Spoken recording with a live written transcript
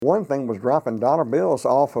one thing was dropping dollar bills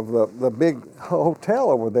off of the big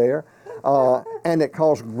hotel over there, and it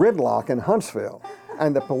caused gridlock in Huntsville.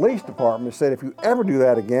 And the police department said, if you ever do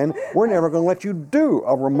that again, we're never going to let you do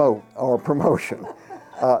a remote or a promotion.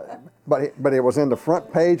 But it was in the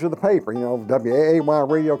front page of the paper,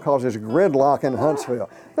 WAAY radio causes gridlock in Huntsville.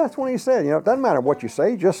 That's when he said, it doesn't matter what you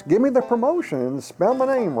say, just give me the promotion and spell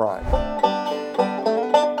my name right.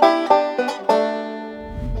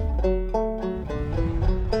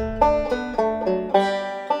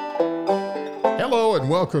 Hello and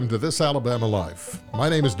welcome to This Alabama Life. My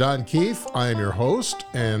name is Don Keith. I am your host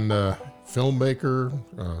and filmmaker,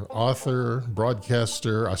 author,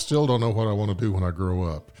 broadcaster. I still don't know what I want to do when I grow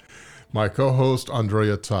up. My co-host,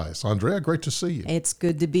 Andrea Tice. Andrea, great to see you. It's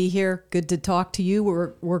good to be here. Good to talk to you.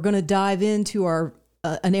 We're going to dive into our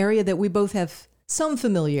an area that we both have some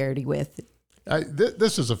familiarity with.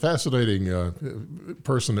 This is a fascinating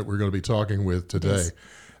person that we're going to be talking with today.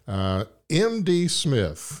 Yes. M.D.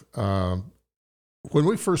 Smith. When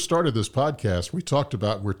we first started this podcast, we talked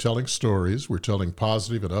about we're telling stories. We're telling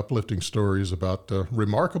positive and uplifting stories about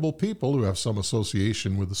remarkable people who have some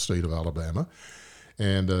association with the state of Alabama.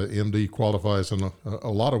 And MD qualifies in a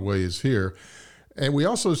lot of ways here. And we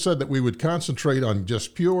also said that we would concentrate on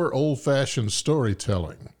just pure old-fashioned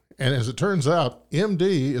storytelling. And as it turns out,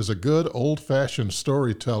 MD is a good old-fashioned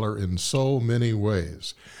storyteller in so many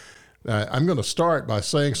ways. I'm going to start by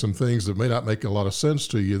saying some things that may not make a lot of sense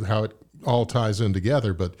to you, how it all ties in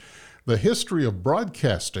together, but the history of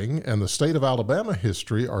broadcasting and the state of Alabama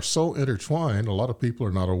history are so intertwined, a lot of people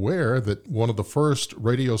are not aware that one of the first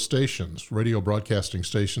radio broadcasting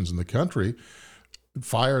stations in the country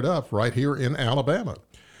fired up right here in Alabama.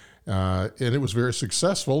 And it was very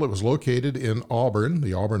successful. It was located in Auburn,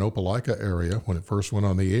 the Auburn-Opelika area when it first went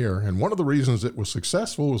on the air. And one of the reasons it was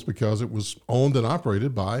successful was because it was owned and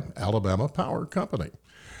operated by Alabama Power Company.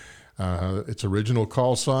 Its original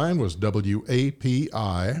call sign was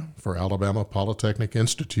WAPI for Alabama Polytechnic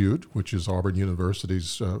Institute, which is Auburn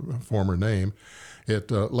University's former name. It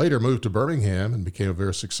later moved to Birmingham and became a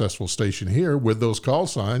very successful station here with those call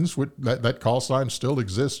signs. That call sign still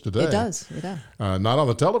exists today. It does. Not on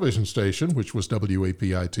the television station, which was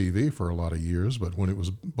WAPI-TV for a lot of years, but when it was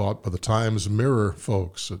bought by the Times Mirror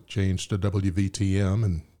folks, it changed to WVTM,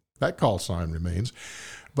 and that call sign remains.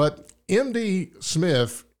 But M.D.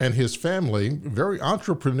 Smith and his family, very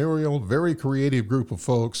entrepreneurial, very creative group of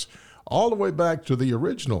folks, all the way back to the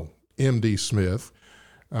original M.D. Smith.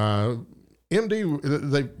 M.D.,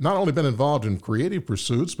 they've not only been involved in creative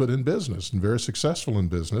pursuits, but in business, and very successful in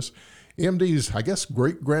business. M.D.'s, I guess,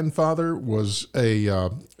 great-grandfather was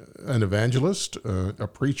an evangelist, a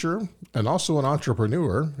preacher, and also an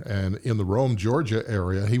entrepreneur. And in the Rome, Georgia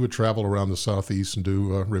area, he would travel around the Southeast and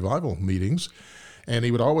do revival meetings. And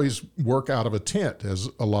he would always work out of a tent, as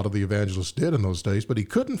a lot of the evangelists did in those days, but he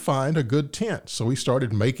couldn't find a good tent. So he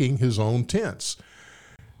started making his own tents.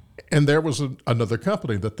 And there was another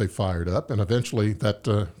company that they fired up, and eventually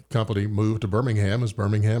that company moved to Birmingham as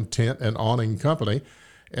Birmingham Tent and Awning Company.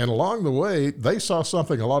 And along the way, they saw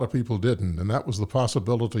something a lot of people didn't, and that was the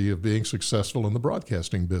possibility of being successful in the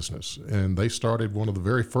broadcasting business. And they started one of the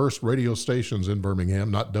very first radio stations in Birmingham,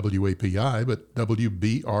 not WAPI, but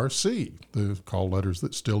WBRC, the call letters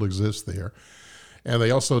that still exist there. And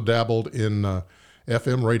they also dabbled in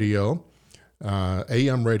FM radio,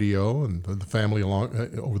 AM radio, and the family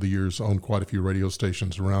over the years owned quite a few radio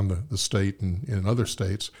stations around the state and in other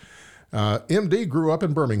states. MD grew up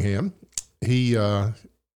in Birmingham. He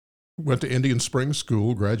went to Indian Springs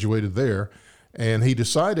School, graduated there, and he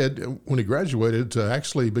decided when he graduated to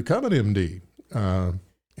actually become an MD.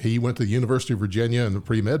 He went to the University of Virginia in the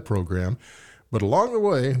pre-med program, but along the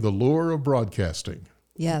way, the lure of broadcasting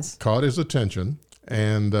caught his attention,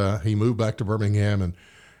 and he moved back to Birmingham, and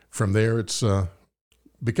from there it's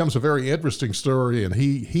becomes a very interesting story, and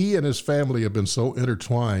he and his family have been so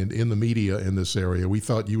intertwined in the media in this area. We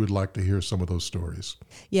thought you would like to hear some of those stories.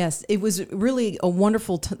 Yes, it was really a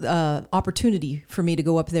wonderful opportunity for me to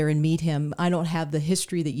go up there and meet him. I don't have the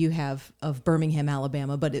history that you have of Birmingham,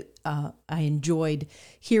 Alabama, but I enjoyed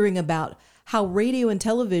hearing about how radio and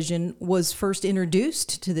television was first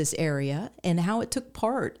introduced to this area and how it took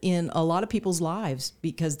part in a lot of people's lives,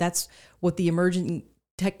 because that's what the emerging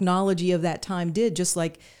technology of that time did, just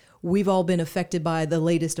like we've all been affected by the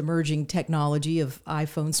latest emerging technology of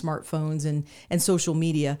iPhones, smartphones, and social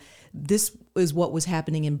media. This is what was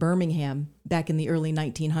happening in Birmingham back in the early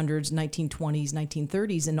 1900s, 1920s,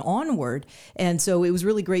 1930s, and onward. And so it was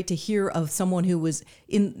really great to hear of someone who was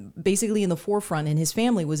basically in the forefront, and his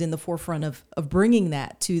family was in the forefront of bringing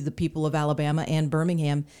that to the people of Alabama and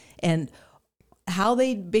Birmingham. And how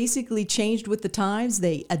they basically changed with the times.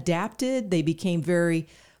 They adapted. They became very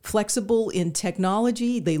flexible in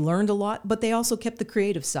technology. They learned a lot, but they also kept the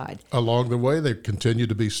creative side. Along the way, they continued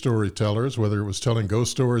to be storytellers, whether it was telling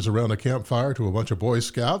ghost stories around a campfire to a bunch of Boy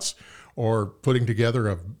Scouts, or putting together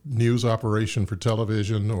a news operation for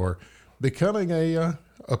television, or becoming a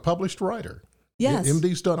published writer. Yes.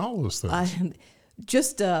 MD's done all those things.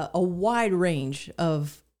 Just a wide range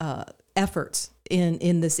of efforts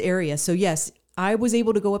in this area. So yes, I was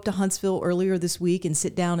able to go up to Huntsville earlier this week and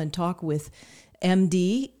sit down and talk with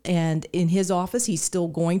MD, and in his office, he's still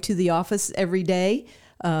going to the office every day.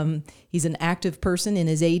 He's an active person in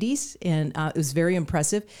his 80s, and it was very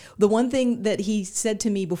impressive. The one thing that he said to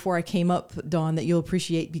me before I came up, Dawn, that you'll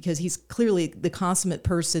appreciate, because he's clearly the consummate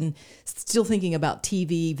person still thinking about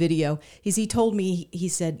TV, video, is he told me, he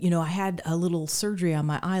said, I had a little surgery on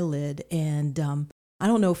my eyelid, and I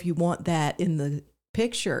don't know if you want that in the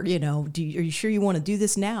picture. Are you sure you want to do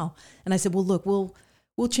this now? And I said, well, look, we'll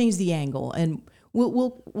change the angle, and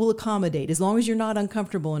we'll accommodate as long as you're not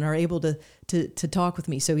uncomfortable and are able to talk with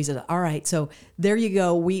me. So he said, all right. So there you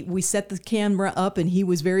go. We set the camera up, and he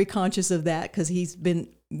was very conscious of that because he's been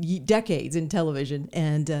decades in television,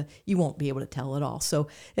 and you won't be able to tell it all. So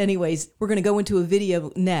anyways, we're going to go into a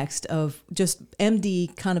video next of just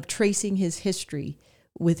MD kind of tracing his history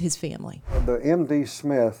with his family. The MD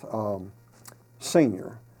Smith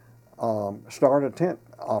Sr. Started a tent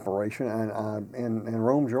operation in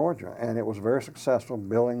Rome, Georgia, and it was very successful,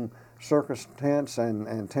 building circus tents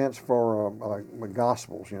and tents for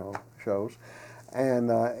gospels, shows.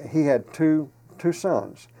 And he had two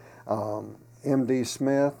sons, MD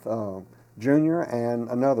Smith Jr. and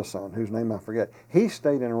another son whose name I forget. He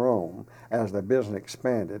stayed in Rome as the business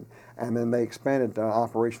expanded, and then they expanded the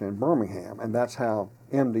operation in Birmingham, and that's how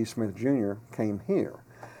MD Smith Jr. came here.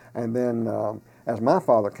 And then as my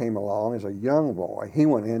father came along as a young boy, he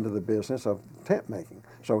went into the business of tent making.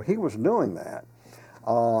 So he was doing that.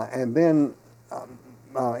 And then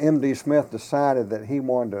MD Smith decided that he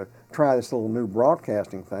wanted to try this little new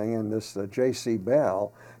broadcasting thing, and this J.C.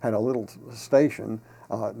 Bell had a little station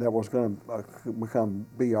that was going to become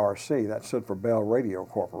BRC. That stood for Bell Radio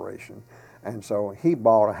Corporation. And so he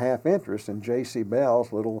bought a half interest in J.C.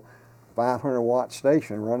 Bell's little 500-watt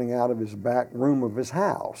station running out of his back room of his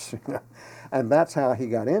house. And that's how he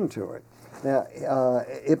got into it. Now,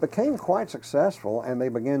 it became quite successful, and they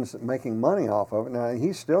began making money off of it. Now,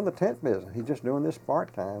 he's still in the tent business. He's just doing this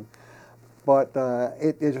part-time. But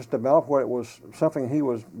it just developed where it was something he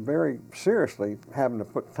was very seriously having to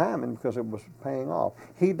put time in because it was paying off.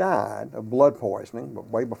 He died of blood poisoning, but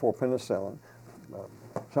way before penicillin,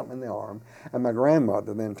 something in the arm, and my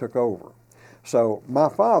grandmother then took over. So my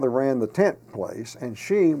father ran the tent place, and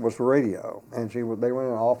she was radio, and they were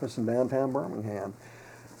in an office in downtown Birmingham.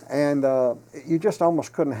 And you just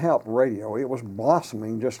almost couldn't help radio. It was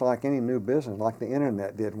blossoming just like any new business, like the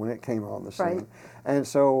internet did when it came on the scene. Right. And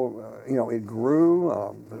so, it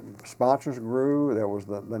grew, sponsors grew, there was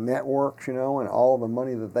the networks, and all the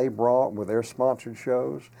money that they brought with their sponsored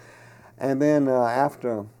shows. And then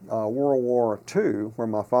after World War II, where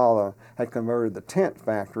my father had converted the tent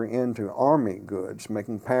factory into army goods,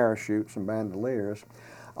 making parachutes and bandoliers,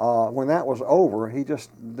 when that was over, he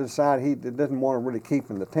just decided he didn't want to really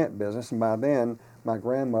keep in the tent business. And by then, my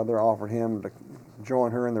grandmother offered him to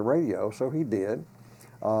join her in the radio, so he did.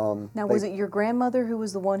 Now, was it your grandmother who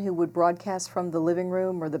was the one who would broadcast from the living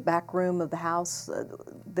room or the back room of the house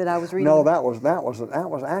that I was reading? No, that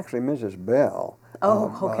was actually Mrs. Bell.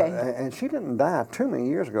 Oh, okay. And she didn't die too many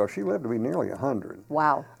years ago. She lived to be nearly 100.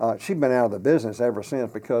 Wow. She'd been out of the business ever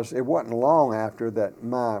since because it wasn't long after that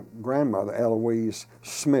my grandmother, Eloise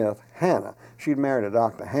Smith Hannah, she'd married a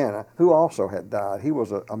Dr. Hannah, who also had died. He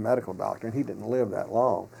was a medical doctor, and he didn't live that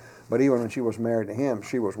long. But even when she was married to him,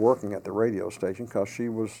 she was working at the radio station because she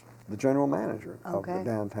was the general manager of the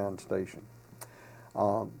downtown station.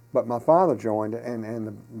 But my father joined it, and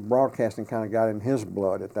the broadcasting kind of got in his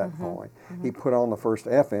blood at that point. He put on the first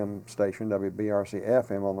FM station, WBRC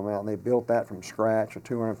FM, on the mountain. They built that from scratch, a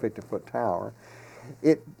 250-foot tower.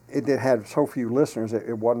 It had so few listeners,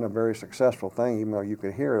 it wasn't a very successful thing, even though you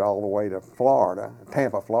could hear it all the way to Florida,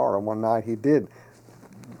 Tampa, Florida. One night he did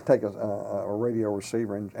take a radio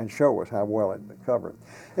receiver and show us how well it covered.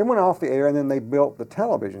 It went off the air, and then they built the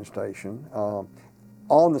television station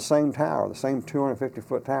on the same tower, the same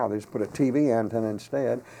 250-foot tower. They just put a TV antenna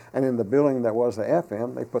instead, and in the building that was the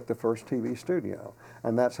FM, they put the first TV studio.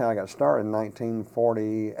 And that's how I got started in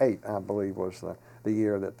 1948, I believe, was the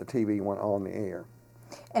year that the TV went on the air.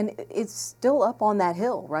 And it's still up on that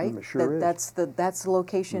hill, right? It sure is. That's the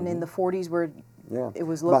location in the 40s where Yeah. it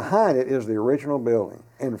was located. Behind it is the original building.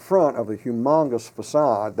 in front of the humongous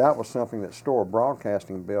facade, that was something that Storer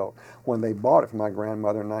Broadcasting built when they bought it from my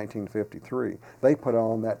grandmother in 1953. They put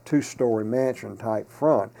on that two-story mansion type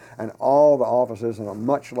front and all the offices in a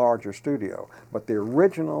much larger studio. But the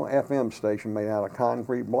original FM station made out of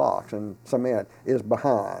concrete blocks and cement is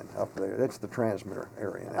behind up there. That's the transmitter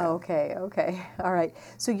area now. Okay, all right.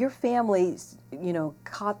 So your family,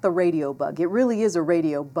 caught the radio bug. It really is a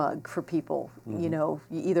radio bug for people. You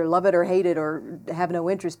either love it or hate it or have no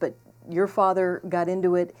interest, but your father got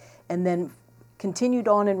into it and then continued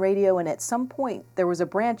on in radio, and at some point there was a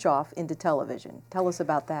branch off into television. Tell us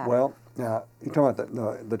about that. Well, you're talking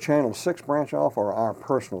about the Channel 6 branch off or our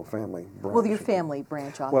personal family branch? Well, your family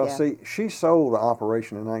branch off, Well, yeah. see, she sold the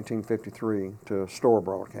operation in 1953 to Storer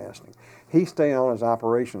Broadcasting. He stayed on as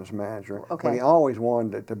operations manager, but he always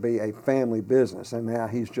wanted it to be a family business, and now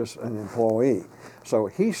he's just an employee. So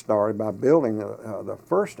he started by building the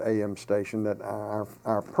first AM station that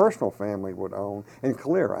our personal family would own in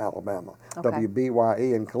Calera, Alabama,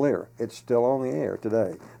 WBYE in Calera. It's still on the air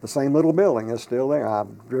today. The same little building is still there.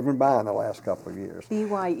 I've driven by in the last couple of years.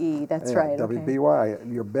 BYE, that's right.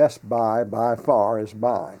 WBYE, your best buy by far is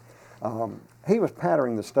buy. He was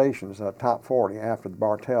patterning the stations, top 40, after the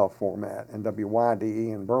Bartell format and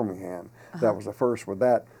WYDE in Birmingham. That was the first with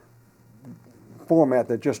that format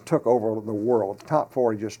that just took over the world. The top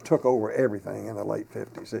 40 just took over everything in the late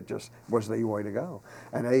 50s. It just was the way to go.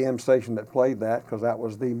 An AM station that played that, because that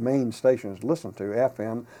was the main station to listen to.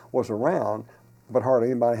 FM was around, but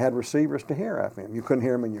hardly anybody had receivers to hear FM. You couldn't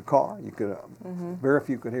hear them in your car. You could, very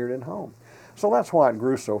few could hear it at home. So that's why it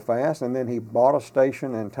grew so fast. And then he bought a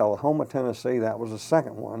station in Tullahoma, Tennessee. That was the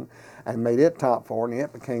second one, and made it top 40. And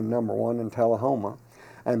it became #1 in Tullahoma.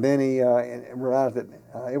 And then he realized that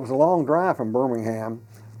it was a long drive from Birmingham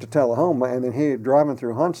to Tullahoma, and then he driving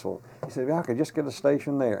through Huntsville. He said, I could just get a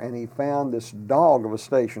station there. And he found this dog of a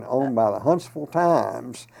station owned by the Huntsville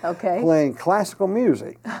Times playing classical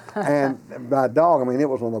music. And by dog, I mean it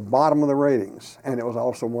was on the bottom of the ratings. And it was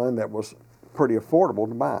also one that was pretty affordable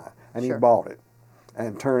to buy. And he bought it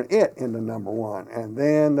and turned it into #1. And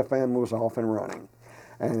then the family was off and running.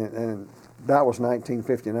 And that was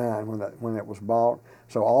 1959 when it was bought.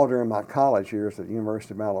 So all during my college years at the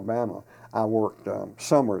University of Alabama, I worked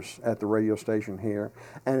summers at the radio station here.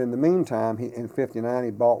 And in the meantime, in '59,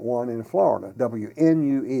 he bought one in Florida,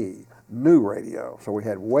 WNUE, New Radio. So we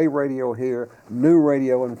had Way Radio here, New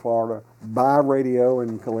Radio in Florida, Buy Radio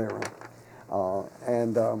in Calera.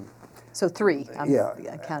 So 3, I'm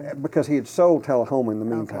counting. Because he had sold Tullahoma in the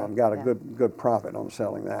meantime, got a good profit on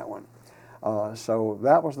selling that one. So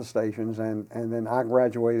that was the stations, and then I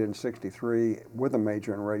graduated in '63 with a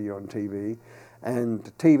major in radio and TV. And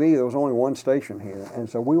TV, there was only one station here, and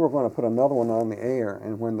so we were going to put another one on the air.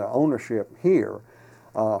 And when the ownership here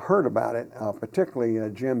heard about it, particularly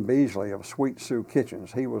Jim Beasley of Sweet Sue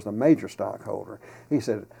Kitchens, he was the major stockholder. He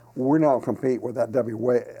said, "We're not going to compete with that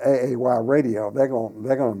WAAY radio. They're going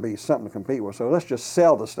to be something to compete with. So let's just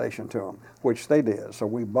sell the station to them," which they did. So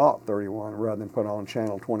we bought 31 rather than put on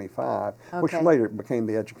Channel 25, which later became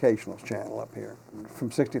the educational channel up here.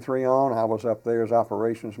 From '63 on, I was up there as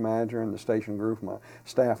operations manager, and the station grew from a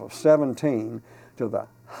staff of 17 to the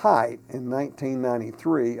height in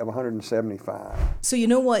 1993 of 175. So you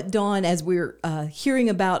know what, Don, as we're hearing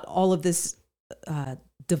about all of this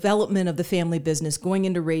development of the family business, going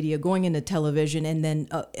into radio, going into television, and then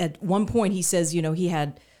at one point he says, he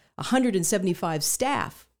had 175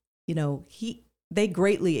 staff. They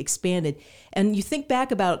greatly expanded. And you think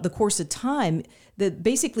back about the course of time, that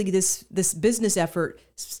basically this business effort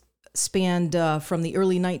spanned from the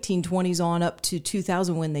early 1920s on up to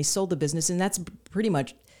 2000 when they sold the business, and that's pretty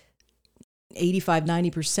much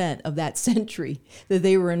 85-90% of that century that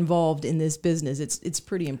they were involved in this business. It's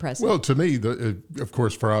pretty impressive. Well, to me, of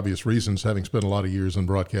course, for obvious reasons, having spent a lot of years in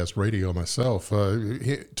broadcast radio myself,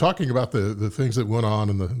 talking about the things that went on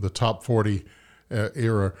in the top 40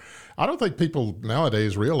 era, I don't think people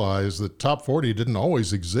nowadays realize that top 40 didn't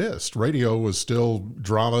always exist. Radio was still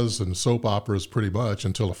dramas and soap operas pretty much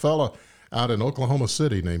until a fella out in Oklahoma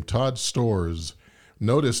City named Todd Storrs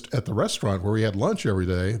noticed at the restaurant where he had lunch every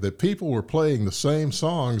day that people were playing the same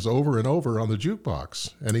songs over and over on the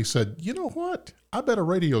jukebox. And he said, you know what? I bet a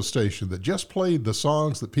radio station that just played the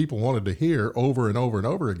songs that people wanted to hear over and over and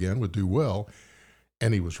over again would do well.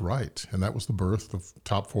 And he was right. And that was the birth of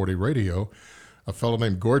Top 40 Radio. A fellow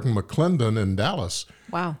named Gordon McClendon in Dallas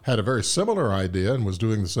had a very similar idea and was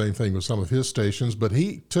doing the same thing with some of his stations, but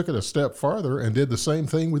he took it a step farther and did the same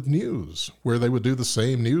thing with news, where they would do the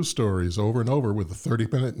same news stories over and over with a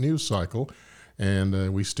 30-minute news cycle,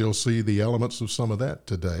 and we still see the elements of some of that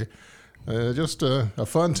today. Just a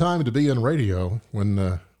fun time to be in radio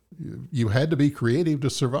when you had to be creative to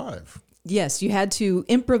survive. Yes, you had to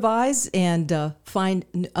improvise and find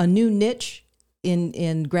a new niche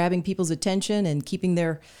in grabbing people's attention and keeping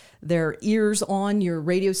their ears on your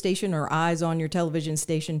radio station or eyes on your television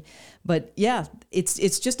station. But yeah,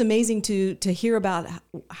 it's just amazing to hear about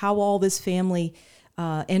how all this family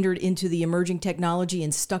entered into the emerging technology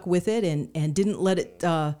and stuck with it and didn't let it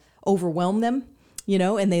overwhelm them,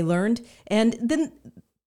 and they learned. And then,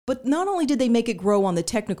 but not only did they make it grow on the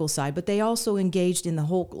technical side, but they also engaged in the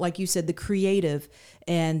whole, like you said, the creative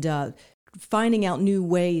and finding out new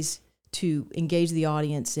ways to engage the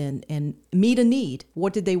audience and meet a need.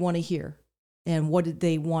 What did they want to hear? And what did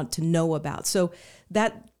they want to know about? So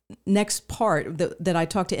that next part that I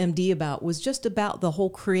talked to MD about was just about the whole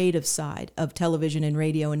creative side of television and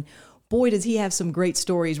radio. And boy, does he have some great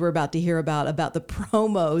stories we're about to hear about the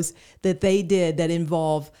promos that they did that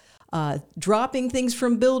involve dropping things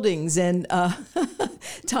from buildings and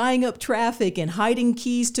tying up traffic and hiding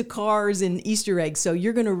keys to cars and Easter eggs. So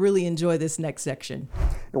you're going to really enjoy this next section.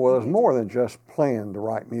 Well, it was more than just playing the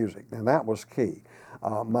right music, and that was key.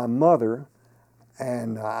 My mother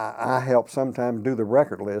and I helped sometimes do the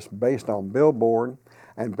record list based on Billboard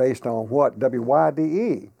and based on what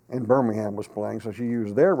WYDE in Birmingham was playing. So she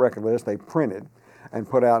used their record list they printed and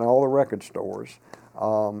put out in all the record stores,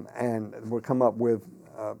 and would come up with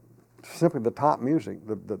simply the top music,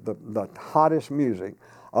 the hottest music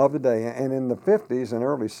of the day. And in the 50s and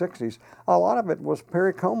early 60s, a lot of it was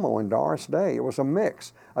Perry Como and Doris Day. It was a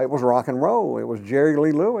mix. It was rock and roll. It was Jerry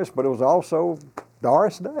Lee Lewis, but it was also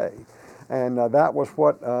Doris Day. And that was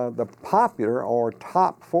what the popular or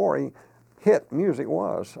top 40 hit music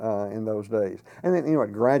was in those days. And then,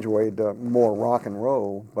 it graduated to more rock and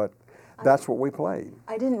roll, but that's what we played.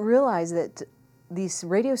 I didn't realize that these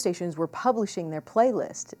radio stations were publishing their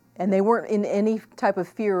playlist, and they weren't in any type of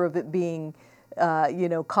fear of it being,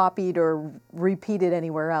 copied or repeated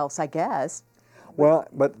anywhere else, I guess. Well,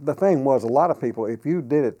 but the thing was, a lot of people, if you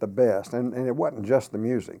did it the best, and it wasn't just the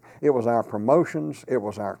music, it was our promotions, it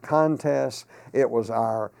was our contests, it was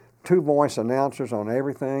our two-voice announcers on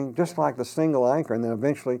everything, just like the single anchor, and then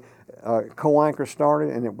eventually co-anchor started,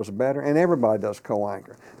 and it was better, and everybody does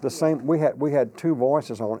co-anchor. The same, we had two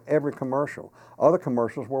voices on every commercial. Other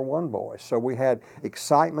commercials were one voice, so we had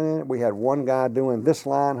excitement in it. We had one guy doing this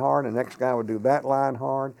line hard, and the next guy would do that line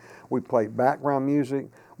hard. We played background music.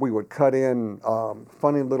 We would cut in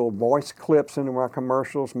funny little voice clips into our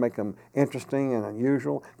commercials, make them interesting and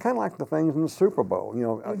unusual, kind of like the things in the Super Bowl,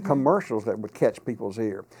 commercials that would catch people's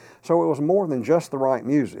ear. So it was more than just the right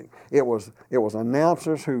music. It was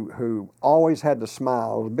announcers who always had to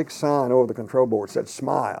smile. There was a big sign over the control board that said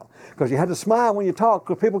 "smile," because you had to smile when you talked,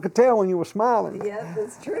 because people could tell when you were smiling. Yeah,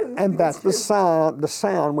 that's true. And that's the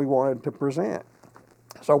sound we wanted to present.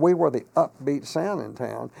 So we were the upbeat sound in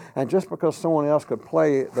town, and just because someone else could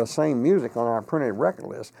play the same music on our printed record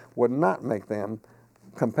list would not make them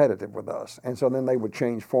competitive with us. And so then they would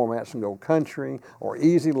change formats and go country or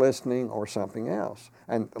easy listening or something else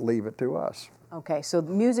and leave it to us. Okay, so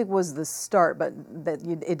music was the start, but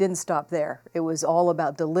it didn't stop there. It was all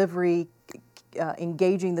about delivery,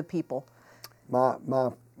 engaging the people. My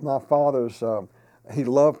father's... he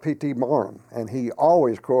loved P.T. Barnum, and he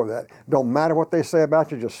always quoted that, "Don't matter what they say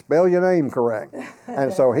about you, just spell your name correct."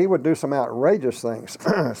 And so he would do some outrageous things.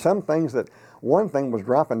 Some things one thing was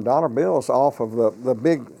dropping dollar bills off of the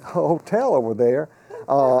big hotel over there,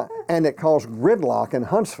 and it caused gridlock in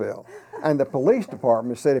Huntsville. And the police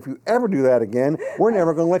department said, if you ever do that again, we're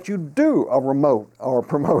never going to let you do a remote or a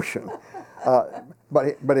promotion.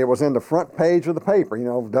 But it was in the front page of the paper,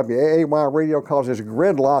 WAAY radio causes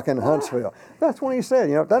gridlock in Huntsville. That's when he said,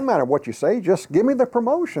 it doesn't matter what you say, just give me the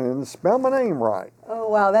promotion and spell my name right. Oh,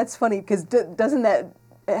 wow, that's funny, because doesn't that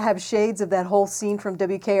have shades of that whole scene from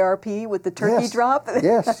WKRP with the turkey drop?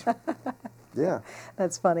 Yes, yeah.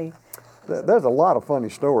 That's funny. There's a lot of funny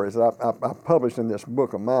stories that I published in this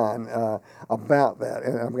book of mine about that,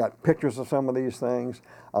 and I've got pictures of some of these things.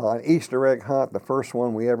 An Easter egg hunt, the first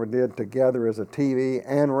one we ever did together as a TV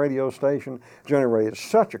and radio station, generated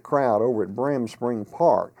such a crowd over at Bram Spring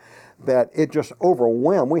Park that it just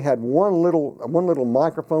overwhelmed. We had one little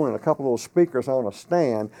microphone and a couple of little speakers on a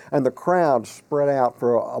stand, and the crowd spread out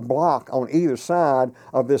for a block on either side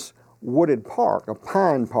of this wooded park, a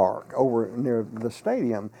pine park over near the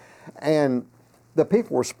stadium. And the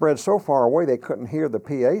people were spread so far away they couldn't hear the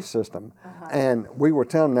PA system. And we were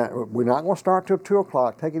telling them that we're not going to start till 2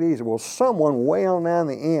 o'clock, take it easy. Well, someone way on down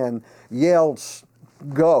the end yelled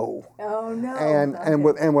go. Oh no!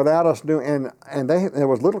 And without us doing, there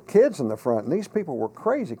was little kids in the front, and these people were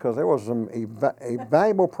crazy because there was some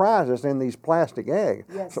valuable prizes in these plastic eggs.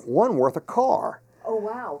 Yes. So one worth a car. Oh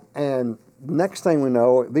wow! And next thing we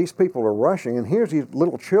know, these people are rushing, and here's these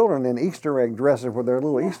little children in Easter egg dresses with their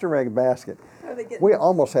little Easter egg basket. We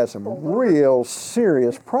almost had some real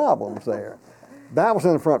serious problems there. That was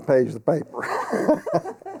in the front page of the paper.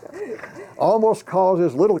 Almost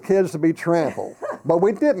causes little kids to be trampled. But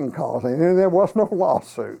we didn't cause any, and there was no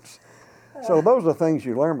lawsuits. So those are things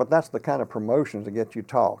you learn, but that's the kind of promotions that get you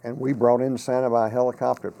talk. And we brought in Santa by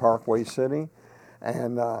helicopter at Parkway City,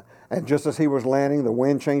 and just as he was landing, the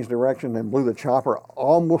wind changed direction and blew the chopper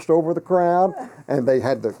almost over the crowd, and they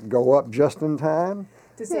had to go up just in time.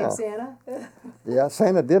 To save Santa? Yeah,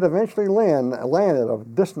 Santa did eventually land at a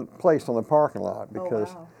distant place on the parking lot because,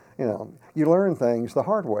 you learn things the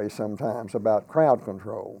hard way sometimes about crowd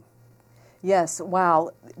control. Yes,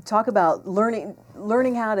 wow. Talk about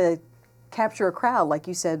learning how to capture a crowd, like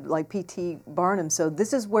you said, like P.T. Barnum. So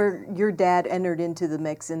this is where your dad entered into the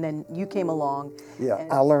mix, and then you came along. Yeah,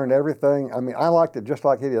 I learned everything. I mean, I liked it just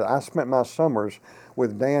like he did. I spent my summers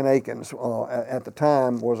with Dan Akins. At the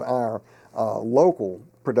time was our local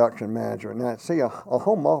production manager. Now, see, a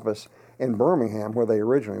home office in Birmingham, where they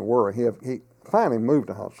originally were, he finally moved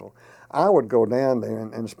to Huntsville. I would go down there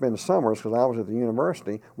and spend summers, because I was at the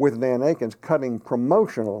university, with Dan Akins cutting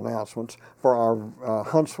promotional announcements for our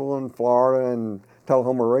Huntsville and Florida and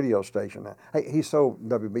Tullahoma radio station. He sold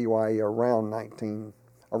WBYE around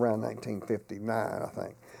 1959, I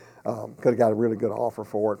think. Could have got a really good offer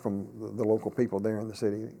for it from the local people there in the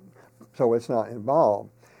city. So it's not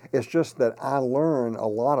involved. It's just that I learned a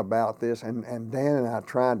lot about this, and Dan and I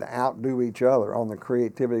tried to outdo each other on the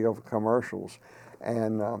creativity of commercials.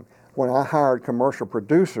 And when I hired commercial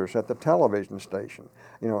producers at the television station,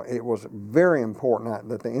 it was very important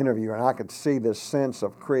that the interview, and I could see this sense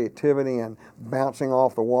of creativity and bouncing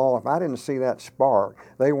off the wall. If I didn't see that spark,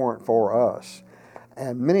 they weren't for us.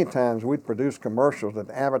 And many times we'd produce commercials that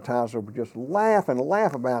the advertiser would just laugh and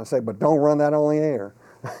laugh about and say, but don't run that on the air.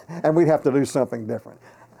 And we'd have to do something different.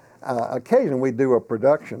 Occasionally we'd do a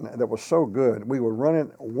production that was so good, we would run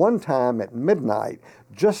it one time at midnight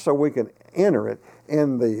just so we could enter it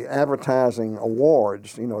in the advertising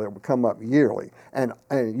awards, that would come up yearly, and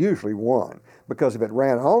it usually won. Because if it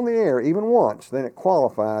ran on the air even once, then it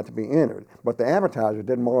qualified to be entered. But the advertiser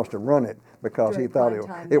didn't want us to run it because he thought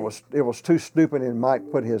it was too stupid and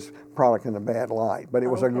might put his product in a bad light. But it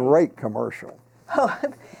was a great commercial.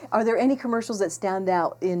 Are there any commercials that stand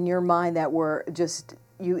out in your mind that were just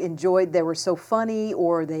you enjoyed, they were so funny,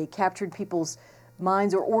 or they captured people's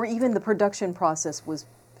minds, or even the production process was?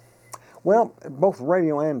 Well, both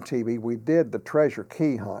radio and TV, we did the treasure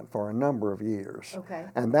key hunt for a number of years. Okay.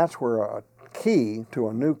 And that's where a key to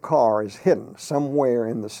a new car is hidden somewhere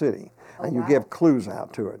in the city. And you give clues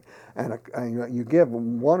out to it. And you give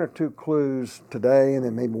one or two clues today, and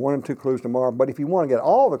then maybe one or two clues tomorrow. But if you want to get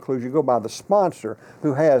all the clues, you go by the sponsor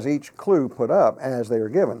who has each clue put up as they are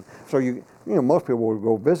given. So most people will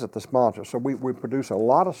go visit the sponsor. So we produce a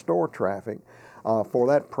lot of store traffic for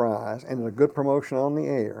that prize, and a good promotion on the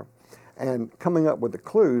air. And coming up with the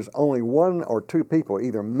clues, only one or two people,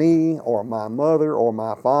 either me or my mother or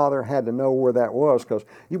my father, had to know where that was, because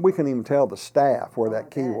we couldn't even tell the staff where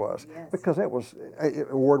that key was, because a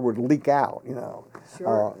word would leak out,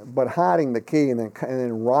 Sure. But hiding the key and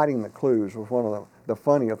then writing the clues was one of the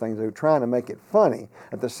funnier things. They were trying to make it funny.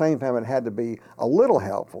 At the same time, it had to be a little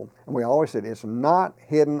helpful. And we always said it's not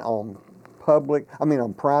hidden on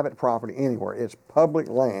private property anywhere. It's public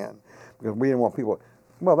land, because we didn't want people.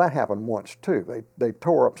 Well, that happened once too. They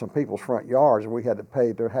tore up some people's front yards, and we had to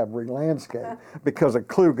pay to have re-landscaped because a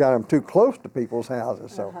clue got them too close to people's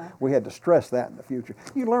houses. So we had to stress that in the future.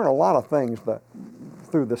 You learn a lot of things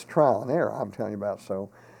through this trial and error I'm telling you about.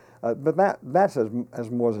 So, but that's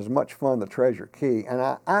was as much fun, the treasure key. And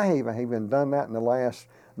I have even done that in the last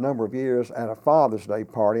number of years at a Father's Day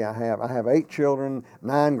party. I have 8 children,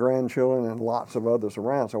 9 grandchildren, and lots of others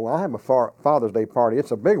around. So when I have a Father's Day party,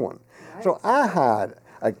 it's a big one. Right. So I hide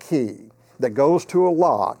a key that goes to a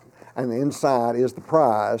lock, and the inside is the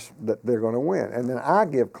prize that they're going to win. And then I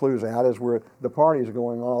give clues out as the party is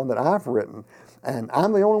going on that I've written, and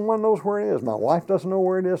I'm the only one who knows where it is. My wife doesn't know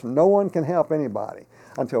where it is. No one can help anybody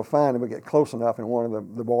until finally we get close enough and one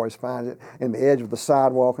of the boys finds it in the edge of the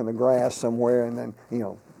sidewalk in the grass somewhere, and then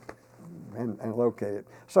and locate it.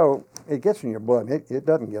 So it gets in your blood. It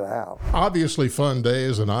doesn't get out. Obviously fun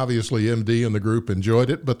days, and obviously MD and the group enjoyed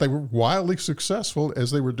it, but they were wildly successful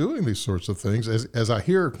as they were doing these sorts of things. As I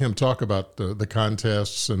hear him talk about the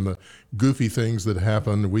contests and the goofy things that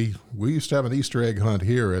happened, we used to have an Easter egg hunt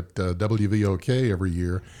here at WVOK every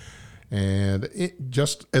year. And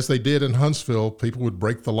just as they did in Huntsville, people would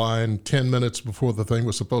break the line 10 minutes before the thing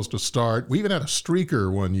was supposed to start. We even had a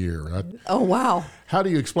streaker one year. Oh, wow. How do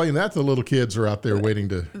you explain that to the little kids who are out there waiting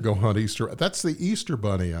to go hunt Easter? That's the Easter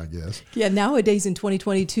bunny, I guess. Yeah, nowadays in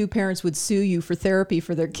 2022, parents would sue you for therapy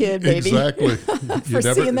for their kid, maybe. Exactly.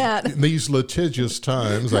 Seeing that. In these litigious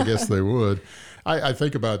times, I guess they would. I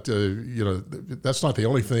think about, that's not the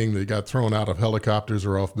only thing that got thrown out of helicopters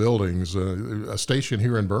or off buildings. A station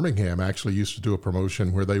here in Birmingham actually used to do a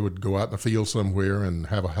promotion where they would go out in a field somewhere and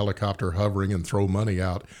have a helicopter hovering and throw money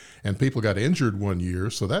out. And people got injured one year,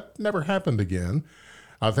 so that never happened again.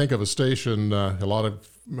 I think of a station, a lot of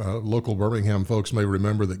local Birmingham folks may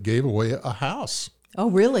remember, that gave away a house. Oh,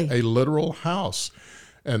 really? A literal house.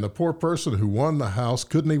 And the poor person who won the house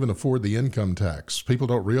couldn't even afford the income tax. People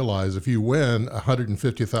don't realize if you win a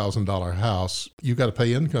 $150,000 house, you got to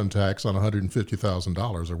pay income tax on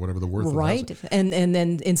 $150,000 or whatever the worth of the house. Right. And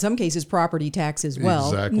then in some cases, property tax as well.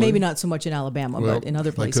 Exactly. Maybe not so much in Alabama, but in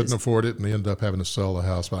other places. They couldn't afford it, and they ended up having to sell the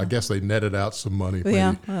house. But I guess they netted out some money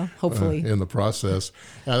hopefully. In the process.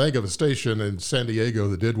 And I think of a station in San Diego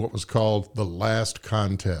that did what was called the last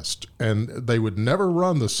contest. And they would never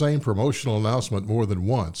run the same promotional announcement more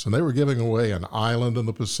than once. And they were giving away an island in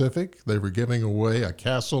the Pacific. They were giving away a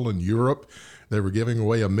castle in Europe. They were giving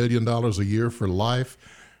away $1 million a year for life.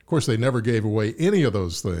 Of course, they never gave away any of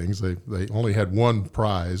those things. They only had one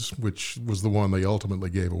prize, which was the one they ultimately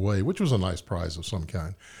gave away, which was a nice prize of some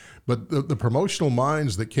kind. But the promotional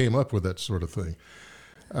minds that came up with that sort of thing.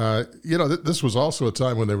 This was also a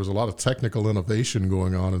time when there was a lot of technical innovation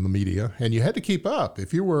going on in the media, and you had to keep up.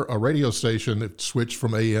 If you were a radio station that switched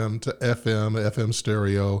from AM to FM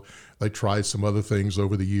stereo, they tried some other things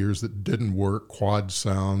over the years that didn't work, quad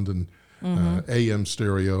sound and AM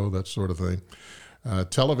stereo, that sort of thing.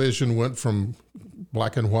 Television went from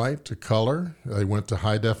black and white to color. They went to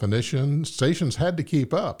high definition. Stations had to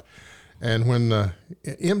keep up. And when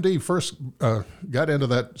MD first got into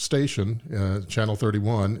that station, Channel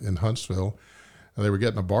 31 in Huntsville, they were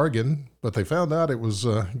getting a bargain, but they found out it was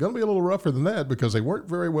going to be a little rougher than that because they weren't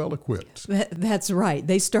very well equipped. That's right.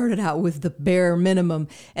 They started out with the bare minimum.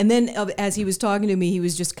 And then as he was talking to me, he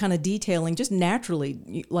was just kind of detailing, just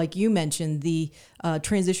naturally, like you mentioned, the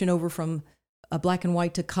transition over from black and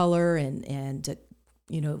white to color and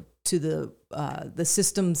to the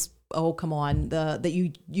systems. Oh, come on, that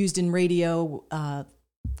you used in radio.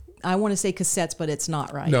 I want to say cassettes, but it's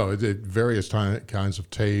not right. No, various kinds of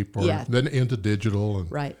tape, or then into digital. And,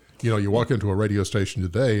 right. You walk into a radio station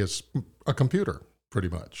today, it's a computer, pretty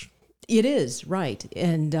much. It is, right.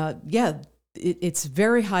 And it's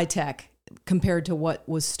very high tech compared to what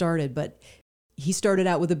was started, but he started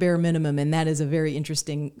out with a bare minimum, and that is a very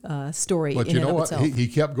interesting story but in and of what? itself. He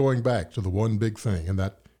kept going back to the one big thing, and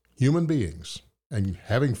that human beings and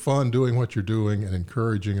having fun doing what you're doing and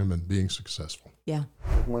encouraging them and being successful. Yeah.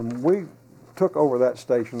 When we took over that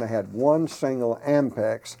station, they had one single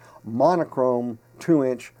Ampex monochrome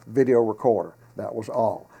 2-inch video recorder. That was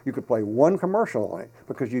all. You could play one commercial on it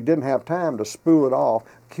because you didn't have time to spool it off,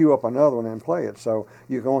 cue up another one, and play it. So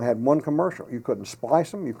you only had one commercial. You couldn't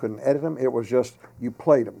splice them. You couldn't edit them. It was just you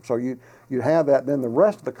played them. So you'd have that. Then the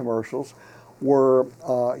rest of the commercials were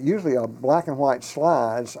usually a black and white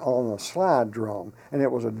slides on a slide drum, and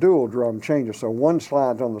it was a dual drum changer. So one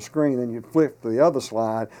slide's on the screen, then you'd flip to the other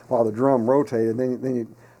slide while the drum rotated.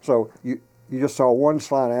 So you just saw one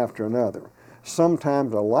slide after another.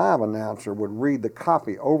 Sometimes a live announcer would read the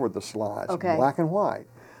copy over the slides, black and white.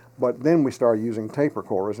 But then we started using tape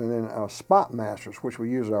recorders, and then spot masters, which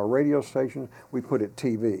we use at our radio station, we put at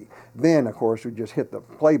TV. Then, of course, we just hit the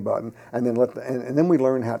play button, and then and then we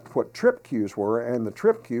learned what trip cues were, and the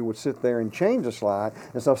trip cue would sit there and change the slide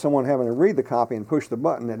instead of someone having to read the copy and push the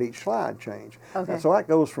button at each slide change. Okay. And so that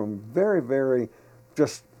goes from very, very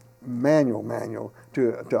just manual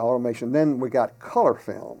to automation. Then we got color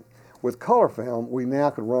film. With color film, we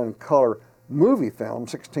now could run color movie film,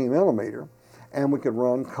 16 millimeter, and we could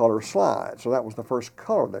run color slides. So that was the first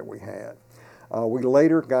color that we had. We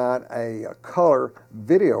later got a color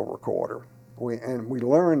video recorder, and we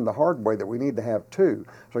learned the hard way that we need to have two.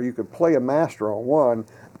 So you could play a master on one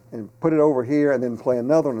and put it over here, and then play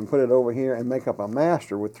another one and put it over here, and make up a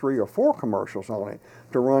master with 3 or 4 commercials on it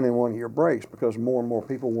to run in one of your breaks, because more and more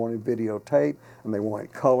people wanted videotape and they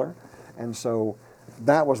wanted color. And so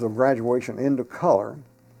that was the graduation into color.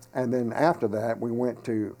 And then after that, we went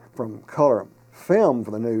to, from color film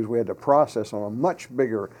for the news, we had to process on a much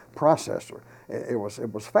bigger processor. It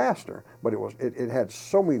was faster, but it had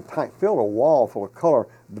so many filled a wall full of color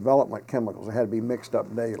development chemicals. It had to be mixed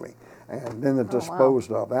up daily. And then the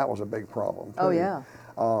disposed of, that was a big problem too. Oh, yeah.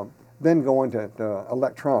 Then going to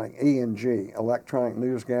electronic, E&G, electronic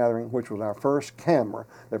news gathering, which was our first camera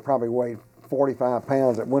that probably weighed 45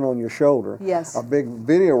 pounds that went on your shoulder. Yes. A big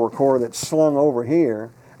video recorder that slung over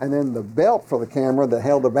here, and then the belt for the camera that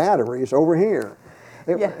held the batteries over here.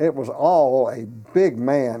 It was all a big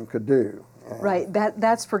man could do. Right.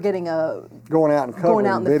 That's for getting going out and covering going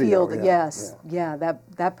out in the video. field. Yes. Yeah.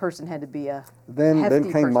 That person had to be a Then hefty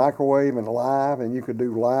came person. microwave and live, and you could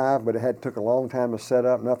do live, but it took a long time to set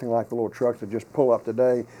up. Nothing like the little trucks that just pull up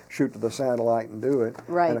today, shoot to the satellite, and do it.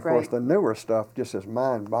 Right. And of course, the newer stuff just is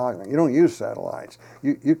mind-boggling. You don't use satellites.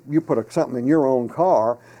 You put something in your own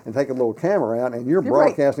car and take a little camera out, and you're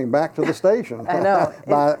broadcasting back to the station. I know.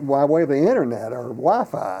 by way of the internet or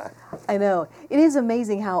Wi-Fi. I know. It is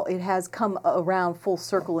amazing how it has come around full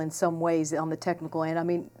circle in some ways on the technical end. I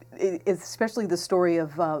mean, especially the story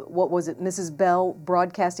of, what was it, Mrs. Bell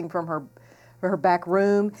broadcasting from her back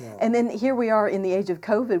room. Yeah. And then here we are in the age of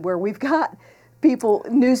COVID where we've got people,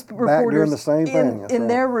 news reporters doing the same thing. in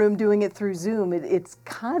their room doing it through Zoom. It's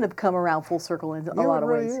kind of come around full circle in a lot of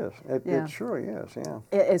ways. It really is. It surely is, yeah.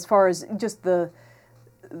 As far as just the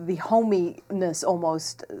hominess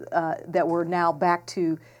almost that we're now back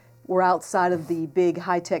to. We're outside of the big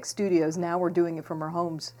high-tech studios. Now we're doing it from our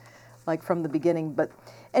homes, like from the beginning. But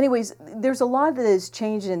anyways, there's a lot that has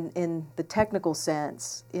changed in the technical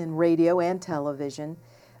sense in radio and television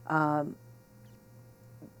that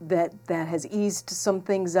has eased some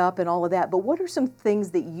things up and all of that. But what are some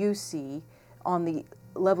things that you see on the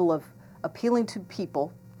level of appealing to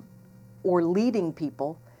people or leading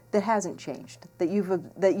people that hasn't changed, that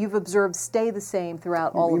you've observed stay the same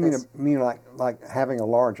throughout all of this? You mean like having a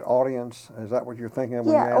large audience? Is that what you're thinking of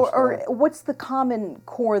when you ask or what's the common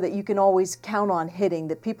core that you can always count on hitting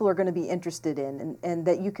that people are going to be interested in, and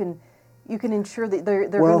that you can ensure that they're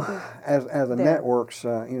going to be as the networks,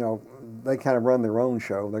 they kind of run their own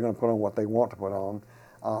show. They're going to put on what they want to put on.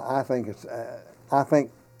 I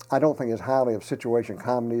don't think as highly of situation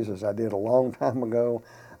comedies as I did a long time ago.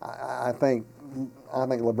 I think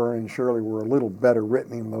Laverne and Shirley were a little better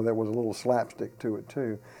written, even though there was a little slapstick to it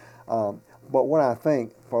too. But what I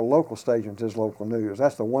think for local stations is local news.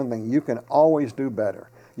 That's the one thing you can always do better.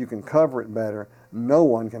 You can cover it better. No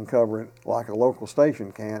one can cover it like a local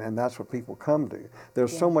station can, and that's what people come to.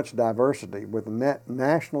 There's so much diversity with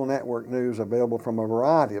national network news available from a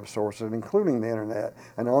variety of sources, including the internet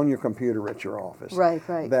and on your computer at your office. Right.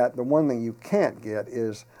 That the one thing you can't get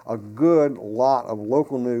is a good lot of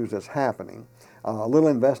local news that's happening. A little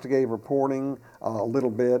investigative reporting, a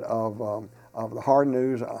little bit of the hard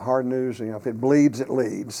news. If it bleeds, it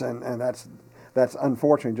leads, and that's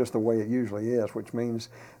unfortunately just the way it usually is, which means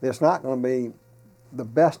it's not going to be the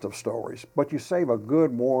best of stories, but you save a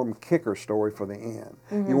good, warm kicker story for the end.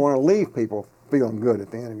 Mm-hmm. You want to leave people feeling good at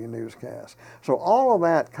the end of your newscast. So all of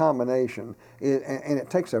that combination, and it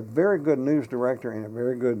takes a very good news director and a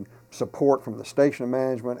very good support from the station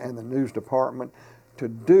management and the news department to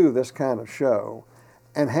do this kind of show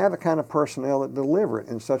and have the kind of personnel that deliver it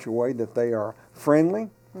in such a way that they are friendly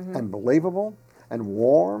and believable and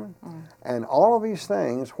warm and all of these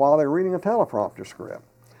things while they're reading a teleprompter script.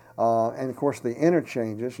 And of course the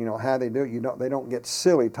interchanges, how they do it, they don't get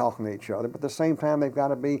silly talking to each other, but at the same time they've got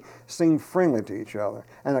to seem friendly to each other.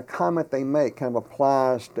 And a comment they make kind of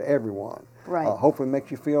applies to everyone. Right. Hopefully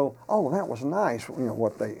makes you feel, oh, that was nice,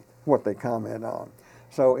 what they comment on.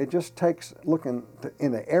 So it just takes looking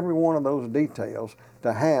into every one of those details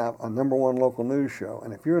to have a number one local news show.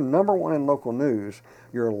 And if you're number one in local news,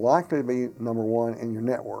 you're likely to be number one in your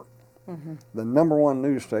network. Mm-hmm. The number one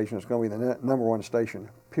news station is going to be the number one station,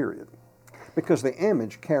 period. Because the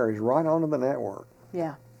image carries right onto the network.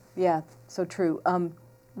 Yeah, so true.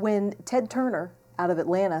 When Ted Turner out of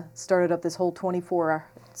Atlanta started up this whole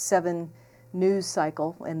 24/7 news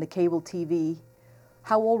cycle and the cable TV,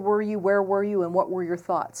 how old were you, where were you, and what were your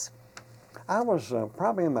thoughts? I was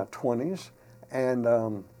probably in my 20s, and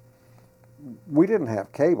we didn't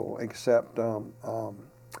have cable except in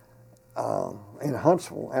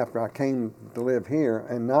Huntsville after I came to live here,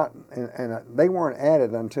 and they weren't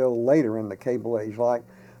added until later in the cable age, like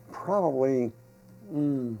probably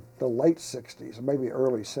the late 60s, maybe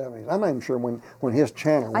early 70s. I'm not even sure when his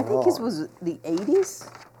channel went I think on. his was the 80s.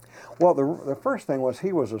 Well, the first thing was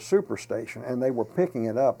he was a superstation, and they were picking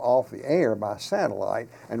it up off the air by satellite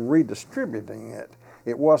and redistributing it.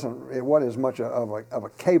 it wasn't as much of a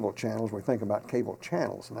cable channel as we think about cable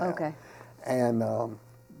channels now. Okay. And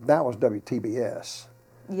that was WTBS.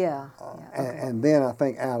 Yeah. And then I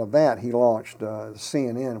think out of that he launched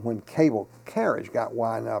CNN when cable carriage got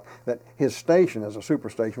wide enough that his station as a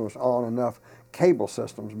superstation was on enough cable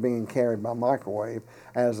systems being carried by microwave.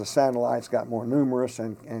 As the satellites got more numerous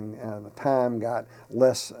and the time got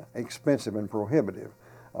less expensive and prohibitive.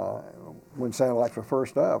 When satellites were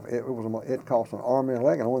first up, it cost an arm and a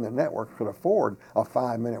leg, and only the network could afford a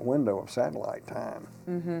 5-minute window of satellite time.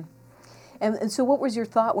 Mm-hmm. And so what was your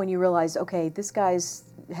thought when you realized, okay, this guy's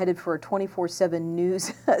headed for a 24/7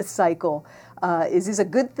 news cycle? Is this a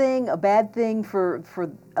good thing, a bad thing for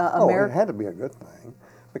America? Oh, it had to be a good thing,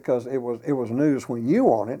 because it was news when you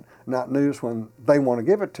want it, not news when they want to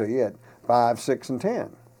give it to you at 5, 6, and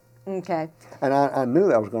 10. Okay. And I knew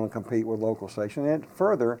that was going to compete with local stations, and it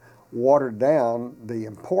further watered down the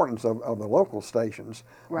importance of the local stations.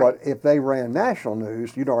 Right. But if they ran national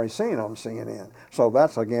news, you'd already seen it on CNN. So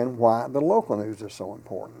that's, again, why the local news is so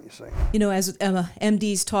important, you see. You know, as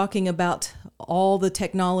MD's talking about all the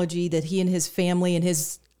technology that he and his family and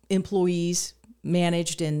his employees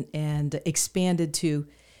managed and expanded to,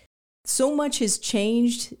 so much has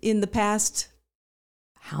changed in the past.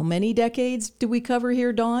 How many decades do we cover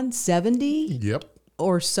here, Don? 70? Yep.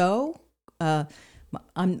 Or so?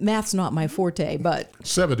 Math's not my forte, but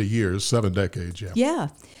 70 years, 7 decades, yeah. yeah.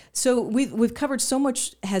 So we've covered so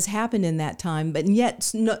much has happened in that time, but yet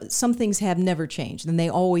some things have never changed, and they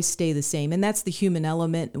always stay the same. And that's the human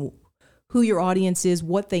element, who your audience is,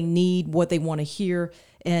 what they need, what they want to hear,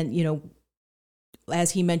 and you know,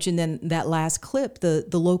 as he mentioned in that last clip, the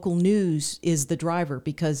local news is the driver,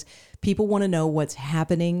 because people want to know what's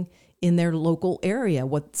happening in their local area,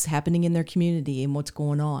 what's happening in their community, and what's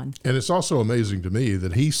going on. And it's also amazing to me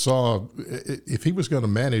that he saw, if he was going to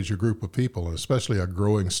manage a group of people, and especially a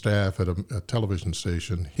growing staff at a television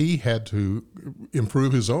station, he had to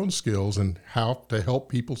improve his own skills and how to help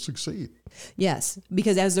people succeed. Yes,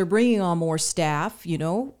 because as they're bringing on more staff, you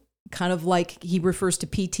know, kind of like he refers to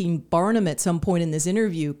P.T. Barnum at some point in this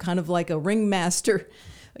interview, kind of like a ringmaster,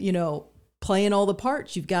 you know, playing all the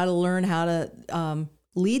parts. You've got to learn how to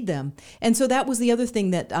lead them. And so that was the other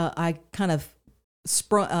thing that I kind of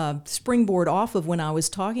springboard off of when I was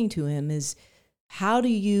talking to him is, how do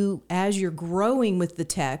you, as you're growing with the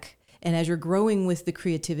tech and as you're growing with the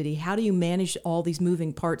creativity, how do you manage all these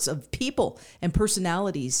moving parts of people and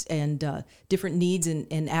personalities and different needs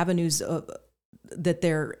and avenues that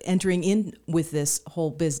they're entering in with this whole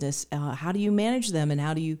business? How do you manage them, and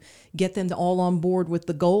how do you get them to all on board with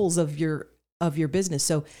the goals of your business?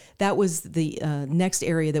 So that was the next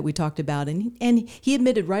area that we talked about, and he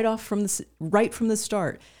admitted right from the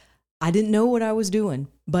start, I didn't know what I was doing,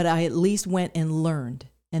 but I at least went and learned,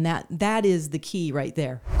 and that is the key right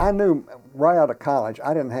there. I knew right out of college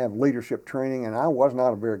I didn't have leadership training, and I was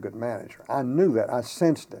not a very good manager. I knew that. I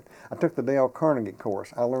sensed it. I took the Dale Carnegie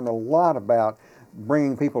course. I learned a lot about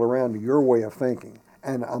bringing people around to your way of thinking,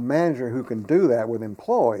 and a manager who can do that with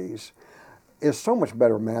employees is so much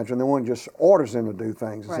better manager than one just orders them to do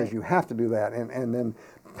things and says you have to do that, and then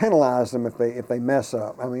penalize them if they mess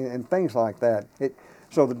up. I mean, and things like that.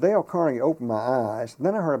 So the Dale Carnegie opened my eyes.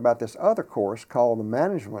 Then I heard about this other course called the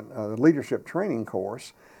the leadership training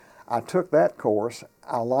course. I took that course.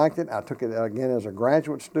 I liked it. I took it again as a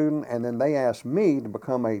graduate student, and then they asked me to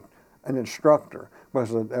become an instructor,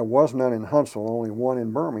 because there was none in Huntsville, only one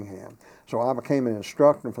in Birmingham. So I became an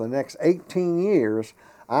instructor, and for the next 18 years,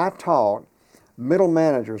 I taught middle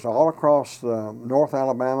managers all across North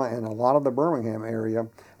Alabama and a lot of the Birmingham area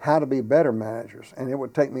how to be better managers. And it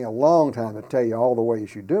would take me a long time to tell you all the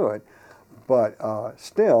ways you do it, but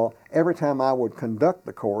still, every time I would conduct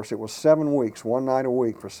the course, it was 7 weeks, one night a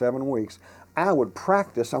week for 7 weeks, I would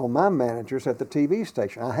practice on my managers at the TV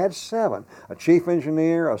station. I had 7, a chief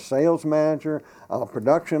engineer, a sales manager, a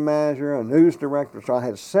production manager, a news director, so I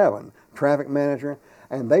had 7, traffic manager,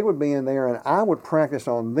 and they would be in there and I would practice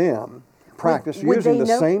on them, using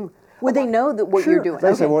the same. Would they know that what you're doing?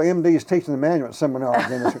 They say, well, MD is teaching the management seminar.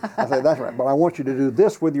 I say, that's right, but I want you to do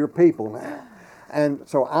this with your people now. And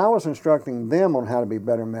so I was instructing them on how to be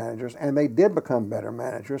better managers, and they did become better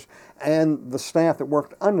managers, and the staff that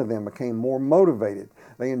worked under them became more motivated.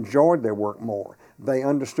 They enjoyed their work more. They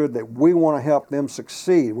understood that we want to help them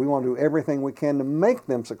succeed. We want to do everything we can to make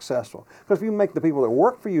them successful. Because if you make the people that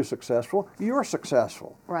work for you successful, you're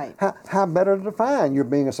successful. Right. How better to define you're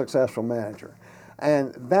being a successful manager?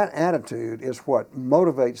 And that attitude is what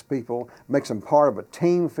motivates people, makes them part of a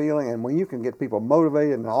team feeling, and when you can get people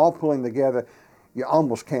motivated and all pulling together, you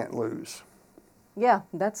almost can't lose. Yeah,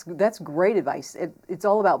 that's great advice. It's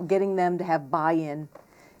all about getting them to have buy-in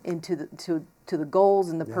into the goals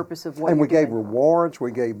and the purpose of what and you're we gave doing. rewards,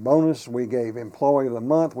 we gave bonus, we gave employee of the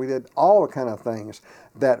month, we did all the kind of things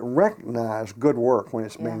that recognize good work when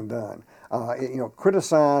it's being done.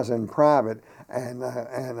 Criticize in private and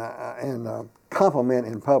compliment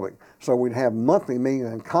in public. So we'd have monthly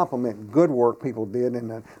meetings and compliment good work people did and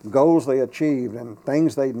the goals they achieved and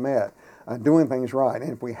things they'd met. Doing things right,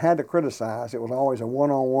 and if we had to criticize, it was always a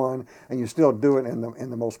one-on-one, and you still do it in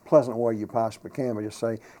the most pleasant way you possibly can, but just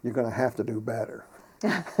say you're going to have to do better.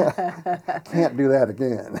 Can't do that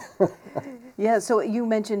again. Yeah, so you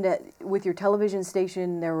mentioned that with your television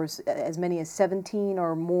station, there was as many as 17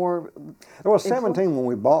 or more. There was 17 when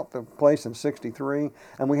we bought the place in '63,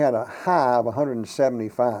 and we had a high of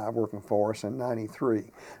 175 working for us in '93.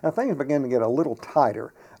 Now things began to get a little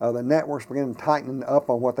tighter. The networks began tightening up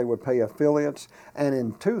on what they would pay affiliates, and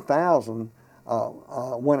in 2000,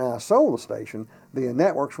 when I sold the station, the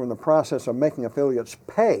networks were in the process of making affiliates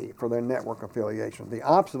pay for their network affiliation. The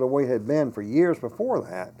opposite of the way it had been for years before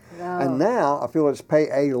that. Wow. And now affiliates pay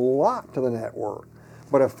a lot to the network.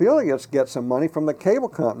 But affiliates get some money from the cable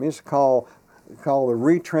companies called the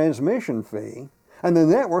retransmission fee. And the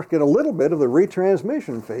networks get a little bit of the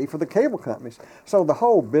retransmission fee for the cable companies. So the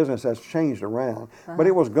whole business has changed around. But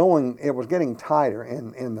it was getting tighter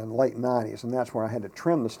in the late 90s, and that's where I had to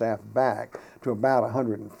trim the staff back to about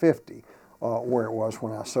 150, where it was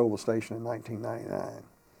when I sold the station in 1999.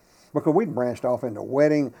 Because we'd branched off into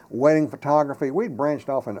wedding photography. We'd branched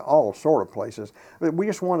off into all sort of places. But we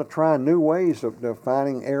just want to try new ways of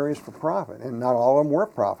finding areas for profit. And not all of them were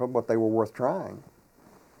profitable, but they were worth trying.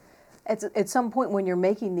 At some point when you're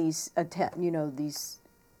making these these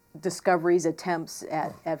discoveries, attempts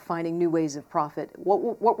at finding new ways of profit,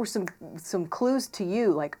 what were some clues to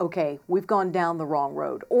you, like, okay, we've gone down the wrong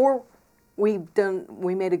road, or we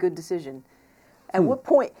made a good decision? At what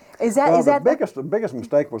point is that? The biggest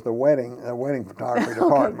mistake was the wedding photography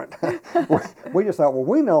department. We just thought, well,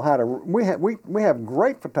 we know how to. We have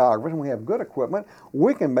great photographers and we have good equipment.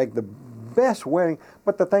 We can make the best wedding.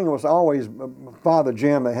 But the thing was always Father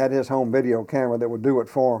Jim that had his home video camera that would do it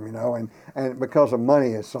for him, and because of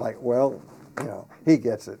money, it's like, well, he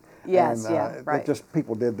gets it. Yes, and, right. Just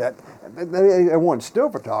people did that. They weren't still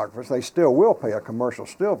photographers. They still will pay a commercial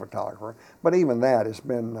still photographer, but even that has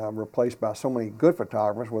been replaced by so many good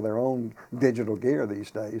photographers with their own digital gear these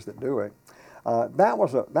days that do it. That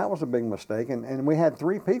was a big mistake, and we had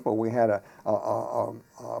three people. We had a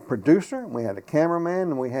producer, we had a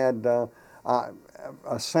cameraman, and we had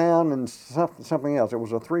a sound and something else. It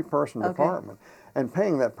was a three-person department, and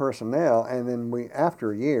paying that personnel, and then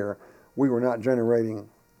after a year, we were not generating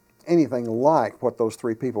anything like what those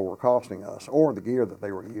three people were costing us or the gear that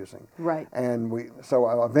they were using. Right. And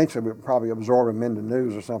so eventually we probably absorbed them into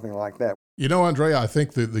news or something like that. Andre, I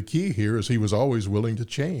think that the key here is he was always willing to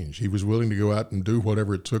change. He was willing to go out and do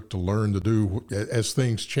whatever it took to learn to do. As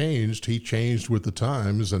things changed, he changed with the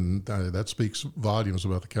times, and that speaks volumes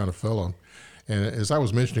about the kind of fellow. And as I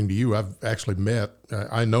was mentioning to you, I've actually met,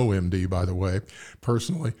 I know MD, by the way,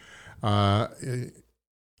 personally.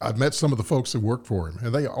 I've met some of the folks that worked for him,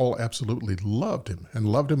 and they all absolutely loved him and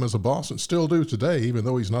loved him as a boss and still do today, even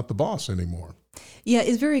though he's not the boss anymore. Yeah,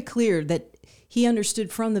 it's very clear that he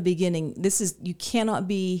understood from the beginning, you cannot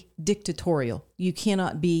be dictatorial. You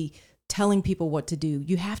cannot be telling people what to do.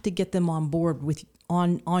 You have to get them on board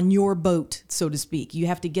on your boat, so to speak. You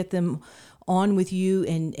have to get them on with you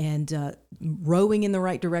and rowing in the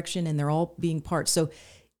right direction, and they're all being part. So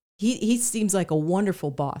he seems like a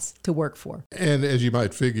wonderful boss to work for. And as you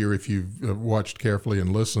might figure, if you've watched carefully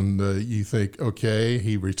and listened, you think, okay,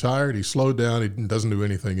 he retired, he slowed down, he doesn't do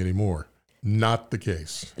anything anymore. Not the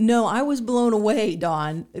case. No, I was blown away,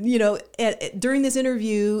 Don. During this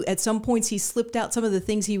interview, at some points he slipped out some of the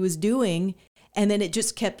things he was doing, and then it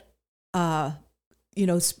just kept, domino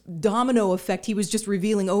effect. He was just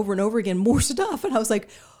revealing over and over again more stuff. And I was like,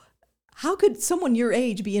 how could someone your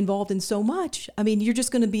age be involved in so much? I mean, you're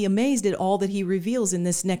just going to be amazed at all that he reveals in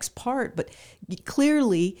this next part. But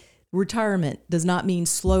clearly, retirement does not mean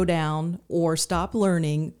slow down or stop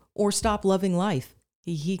learning or stop loving life.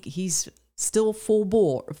 He's still full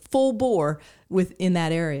bore within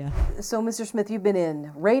that area. So, Mr. Smith, you've been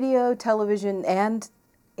in radio, television, and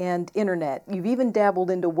internet. You've even dabbled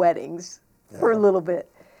into weddings for a little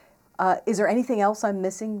bit. Is there anything else I'm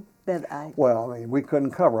missing? Well, I mean, we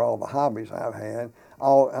couldn't cover all the hobbies I've had,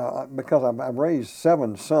 because I've raised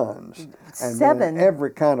 7 sons. And 7?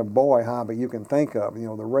 Every kind of boy hobby you can think of, the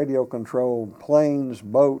radio-controlled planes,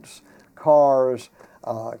 boats, cars,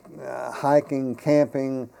 hiking,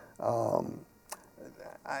 camping.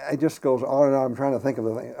 it just goes on and on. I'm trying to think of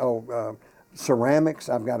the thing. Ceramics.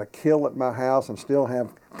 I've got a kiln at my house and still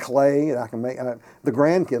have clay that I can make. The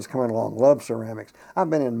grandkids coming along love ceramics. I've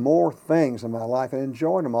been in more things in my life and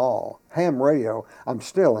enjoyed them all. Ham radio, I'm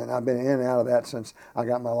still in. I've been in and out of that since I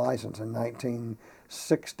got my license in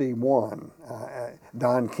 1961.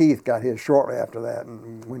 Don Keith got his shortly after that,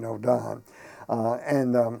 and we know Don.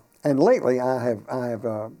 And lately I have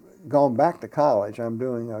gone back to college. I'm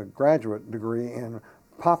doing a graduate degree in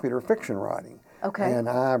popular fiction writing. Okay. And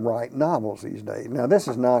I write novels these days. Now this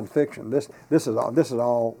is nonfiction. This is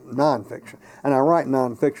all nonfiction. And I write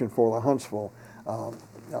nonfiction for the Huntsville.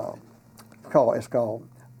 It's called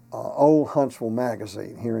Old Huntsville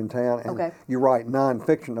Magazine here in town. And Okay. you write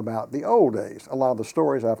nonfiction about the old days. A lot of the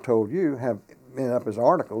stories I've told you have ended up as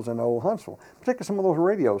articles in Old Huntsville, particularly some of those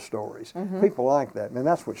radio stories. People like that, and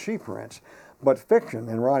that's what she prints. But fiction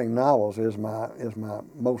and writing novels is my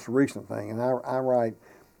most recent thing, and I write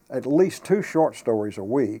at least 2 short stories a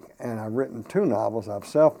week, and I've written 2 novels I've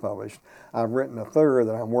self-published. I've written a third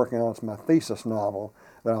that I'm working on. It's my thesis novel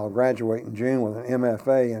that I'll graduate in June with an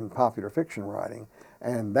MFA in popular fiction writing.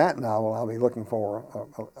 And that novel I'll be looking for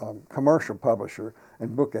a commercial publisher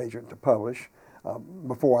and book agent to publish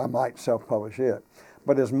before I might self-publish it.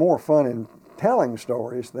 But it's more fun in telling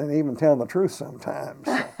stories than even telling the truth sometimes.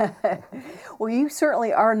 Well, you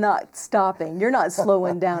certainly are not stopping. You're not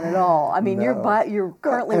slowing down at all. I mean, No. you're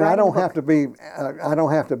currently and writing I don't a book. have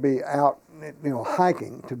to be out,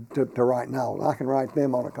 hiking to write novels. I can write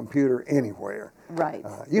them on a computer anywhere. Right.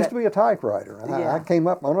 Used to be a typewriter. Yeah. I came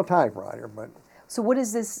up on a typewriter, but So what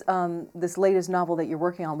is this this latest novel that you're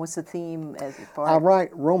working on? What's the theme as far I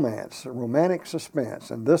write romance, romantic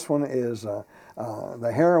suspense, and this one is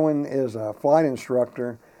the heroine is a flight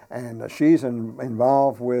instructor, and she's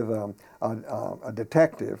involved with a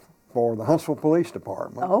detective for the Huntsville Police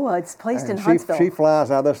Department. Oh, it's placed And in Huntsville. She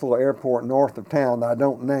flies out of this little airport north of town that I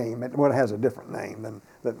don't name. It has a different name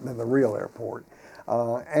than the real airport.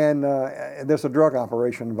 And there's a drug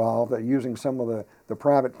operation involved using some of the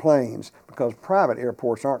private planes, because private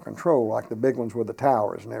airports aren't controlled like the big ones with the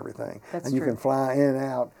towers and everything. That's and you true. can fly in and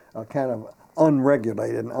out kind of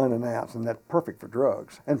unregulated and unannounced, and that's perfect for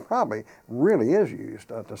drugs, and probably really is used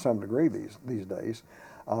to some degree these days.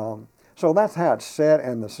 So that's how it's set,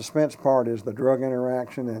 and the suspense part is the drug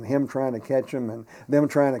interaction and him trying to catch him and them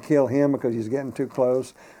trying to kill him because he's getting too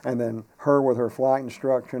close, and then her with her flight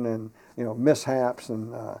instruction and mishaps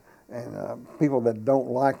and people that don't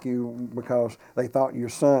like you because they thought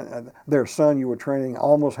their son you were training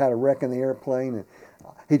almost had a wreck in the airplane, and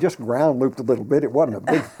he just ground looped a little bit. It wasn't a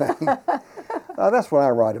big thing. That's what I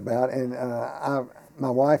write about, and my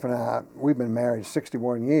wife and I, we've been married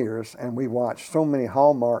 61 years, and we've watched so many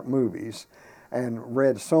Hallmark movies and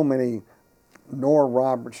read so many Nora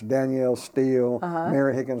Roberts, Danielle Steele,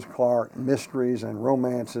 Mary Higgins Clark mysteries and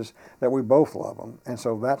romances that we both love them. And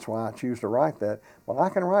so that's why I choose to write that. Well, I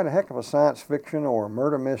can write a heck of a science fiction or a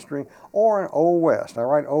murder mystery or an Old West. I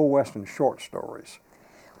write Old Western short stories.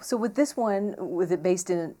 So with this one, with it based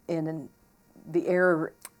in the era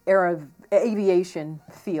of aviation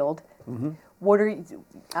field, what are you?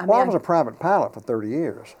 I was a private pilot for 30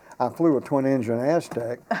 years. I flew a twin-engine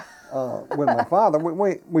Aztec with my father.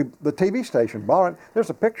 The TV station bought it.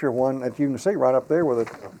 There's a picture of one that you can see right up there with it.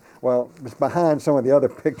 Well, it's behind some of the other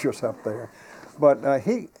pictures up there. But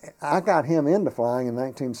I got him into flying in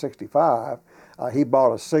 1965. He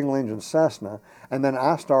bought a single-engine Cessna, and then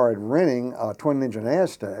I started renting a twin-engine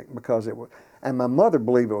Aztec because it was. And my mother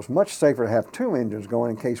believed it was much safer to have 2 engines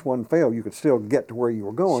going in case one failed. You could still get to where you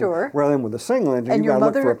were going. Sure. Rather than with a single engine, And you got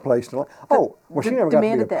your to look for a mother place to land. She never got to be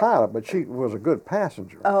demanded a that. pilot, but she was a good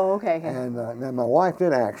passenger. Oh, okay. And now my wife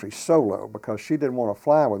did actually solo because she didn't want to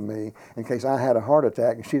fly with me in case I had a heart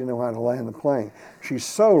attack and she didn't know how to land the plane. She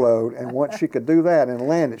soloed, and once she could do that and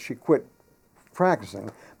land it, she quit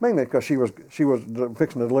practicing, mainly because she was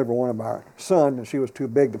fixing to deliver one of our sons, and she was too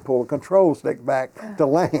big to pull the control stick back to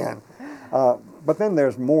land. But then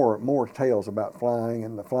there's more tales about flying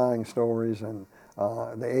and the flying stories and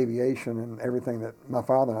the aviation and everything that my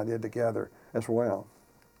father and I did together as well.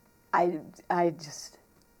 I just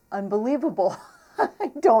unbelievable.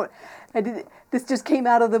 This just came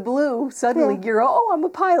out of the blue. Suddenly Yeah. I'm a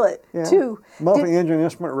pilot Yeah. too. Multi-engine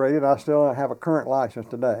instrument rated. I still have a current license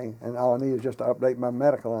today, and all I need is just to update my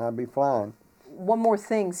medical, and I'd be flying. One more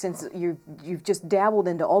thing, since you've just dabbled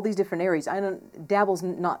into all these different areas. I don't dabble's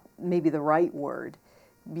not maybe the right word.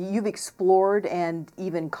 You've explored and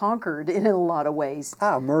even conquered in a lot of ways.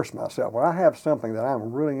 I immerse myself. When I have something that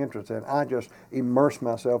I'm really interested in, I just immerse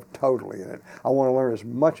myself totally in it. I want to learn as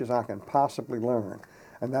much as I can possibly learn.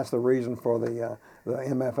 And that's the reason for the the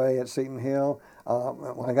MFA at Seton Hill.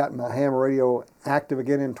 When I got my ham radio active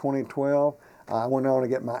again in 2012, I went on to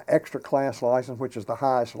get my extra class license, which is the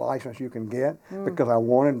highest license you can get, because I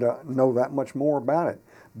wanted to know that much more about it.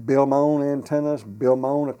 Build my own antennas, build my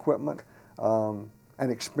own equipment,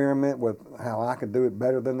 and experiment with how I could do it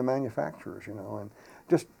better than the manufacturers, and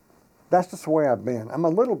just, that's just the way I've been. I'm a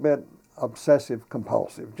little bit obsessive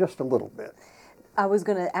compulsive, just a little bit. I was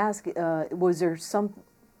going to ask, was there some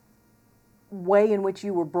way in which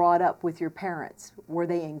you were brought up with your parents? Were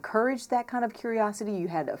they encouraged that kind of curiosity? You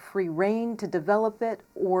had a free rein to develop it,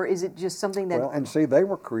 or is it just something that... Well, and see, they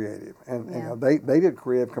were creative, and they did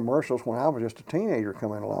creative commercials when I was just a teenager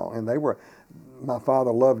coming along, and they were... My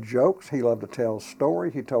father loved jokes. He loved to tell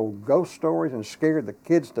stories. He told ghost stories and scared the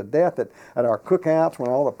kids to death at our cookouts when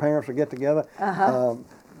all the parents would get together.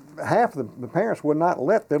 Half the parents would not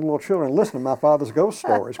let their little children listen to my father's ghost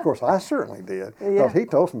stories. Of course, I certainly did, because he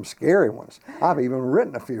told some scary ones. I've even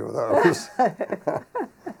written a few of those.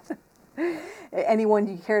 Anyone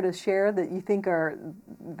you care to share that you think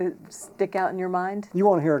that stick out in your mind? You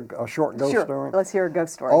want to hear a short ghost story? Let's hear a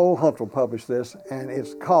ghost story. Old Huntsville published this, and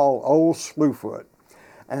it's called Old Slewfoot.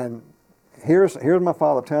 And here's my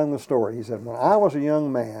father telling the story. He said, when I was a young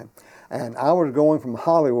man, and I was going from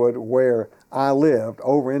Hollywood, where I lived,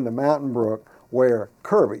 over into Mountain Brook, where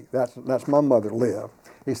Kirby, that's my mother, lived.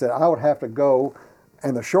 He said I would have to go,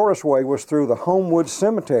 and the shortest way was through the Homewood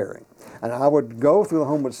Cemetery. And I would go through the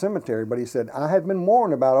Homewood Cemetery, but he said, I had been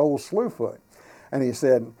warned about Old Slewfoot. And he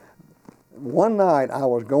said, one night I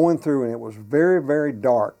was going through, and it was very, very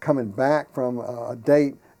dark, coming back from a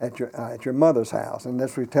date at your mother's house. And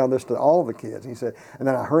we tell this to all the kids. He said, and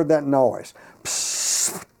then I heard that noise.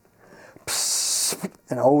 Psst, psst,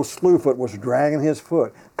 and Old Slewfoot was dragging his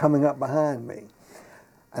foot, coming up behind me.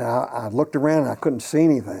 And I looked around, and I couldn't see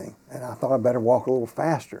anything. And I thought I'd better walk a little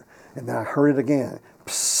faster. And then I heard it again.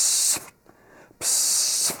 Psst,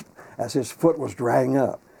 psst, as his foot was dragging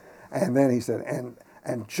up. And then he said,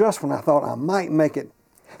 and just when I thought I might make it,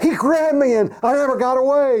 he grabbed me and I never got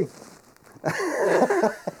away.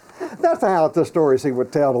 That's how the stories he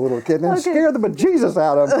would tell to little kid, and scare the bejesus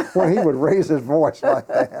out of him when he would raise his voice like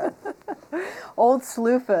that. Old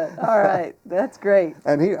Slewfoot. All right, that's great.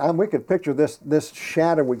 And we could picture this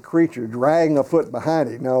shadowy creature dragging a foot behind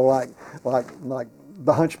him, like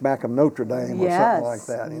the Hunchback of Notre Dame or something like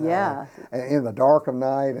that. Yeah. And in the dark of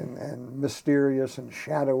night, and mysterious and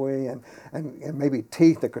shadowy, and maybe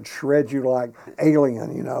teeth that could shred you like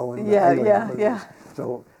Alien, Yeah.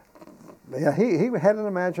 So. Yeah, he had an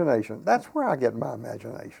imagination. That's where I get my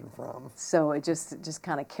imagination from. So it just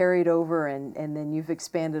kind of carried over, and then you've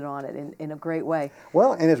expanded on it in a great way.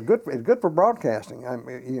 Well, and it's good for broadcasting.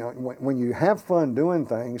 When you have fun doing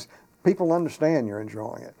things, people understand you're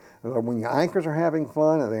enjoying it. When your anchors are having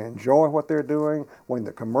fun and they enjoy what they're doing, when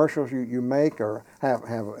the commercials you make or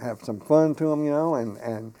have some fun to them,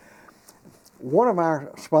 and one of our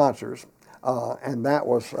sponsors. And that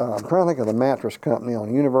was, I'm trying to think of the mattress company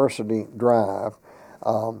on University Drive,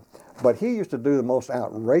 but he used to do the most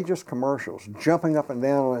outrageous commercials, jumping up and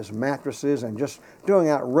down on his mattresses and just doing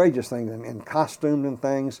outrageous things in costumes and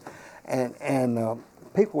things. And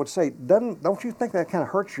people would say, don't you think that kind of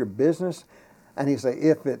hurts your business? And he'd say,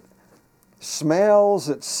 if it smells,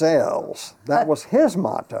 it sells. That was his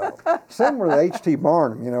motto. Similar to H.T.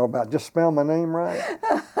 Barnum, about just spell my name right.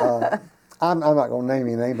 I'm not going to name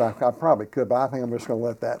any names. I probably could, but I think I'm just going to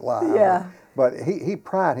let that lie. Yeah. But he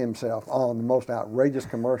prided himself on the most outrageous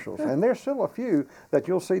commercials. And there's still a few that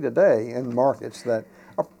you'll see today in markets that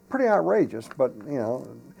are pretty outrageous, but,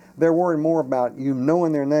 they're worried more about you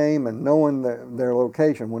knowing their name and knowing their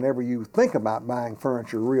location whenever you think about buying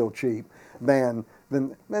furniture real cheap and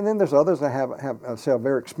then there's others that have sell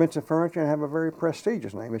very expensive furniture and have a very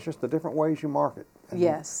prestigious name. It's just the different ways you market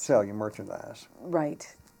and sell your merchandise.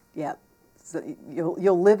 Right. Yeah. So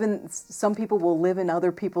you'll live in. Some people will live in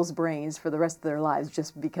other people's brains for the rest of their lives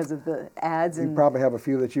just because of the ads. You probably have a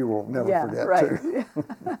few that you will never forget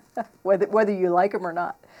too. whether you like them or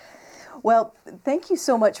not. Well, thank you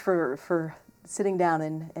so much for sitting down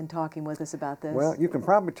and talking with us about this. Well, you can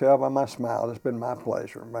probably tell by my smile. It's been my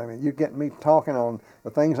pleasure. I mean, you get me talking on the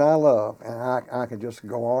things I love, and I can just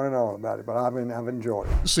go on and on about it. But I've enjoyed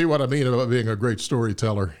it. See what I mean about being a great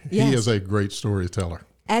storyteller? Yes. He is a great storyteller.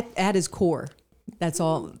 At his core. That's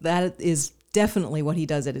all. That is definitely what he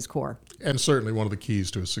does at his core. And certainly one of the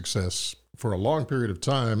keys to his success for a long period of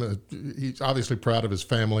time. He's obviously proud of his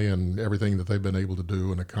family and everything that they've been able to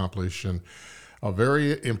do and accomplish, and a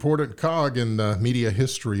very important cog in media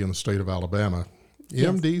history in the state of Alabama.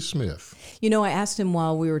 M.D. Smith. You know, I asked him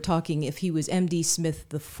while we were talking if he was M.D. Smith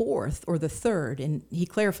the fourth or the third, and he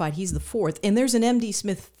clarified he's the fourth. And there's an M.D.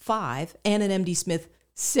 Smith 5 and an M.D. Smith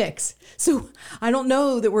 6. So I don't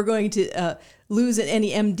know that we're going to lose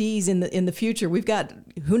any MDs in the future. We've got,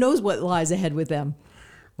 who knows what lies ahead with them.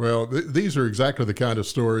 Well, these are exactly the kind of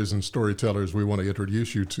stories and storytellers we want to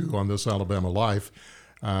introduce you to on This Alabama Life.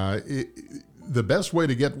 The best way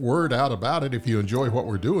to get word out about it, if you enjoy what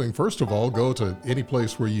we're doing, first of all, go to any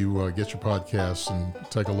place where you get your podcasts and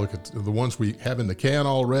take a look at the ones we have in the can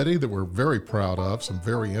already that we're very proud of, some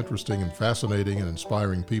very interesting and fascinating and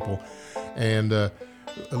inspiring people. And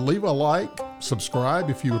leave a like, subscribe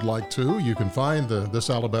if you would like to. You can find This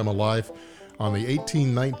Alabama Life on the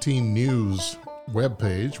 1819 News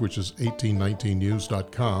webpage, which is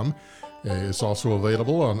 1819news.com. It's also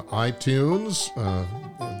available on iTunes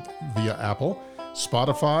via Apple,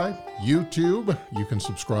 Spotify, YouTube. You can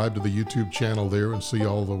subscribe to the YouTube channel there and see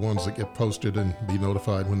all the ones that get posted and be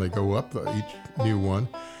notified when they go up, each new one.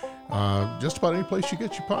 Just about any place you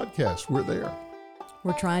get your podcast, we're there.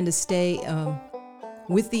 We're trying to stay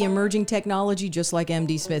with the emerging technology, just like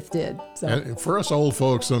M.D. Smith did. So. And for us old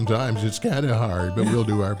folks, sometimes it's kind of hard, but we'll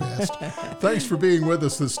do our best. Thanks for being with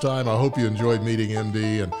us this time. I hope you enjoyed meeting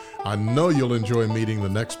M.D., and I know you'll enjoy meeting the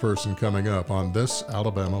next person coming up on This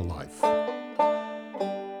Alabama Life.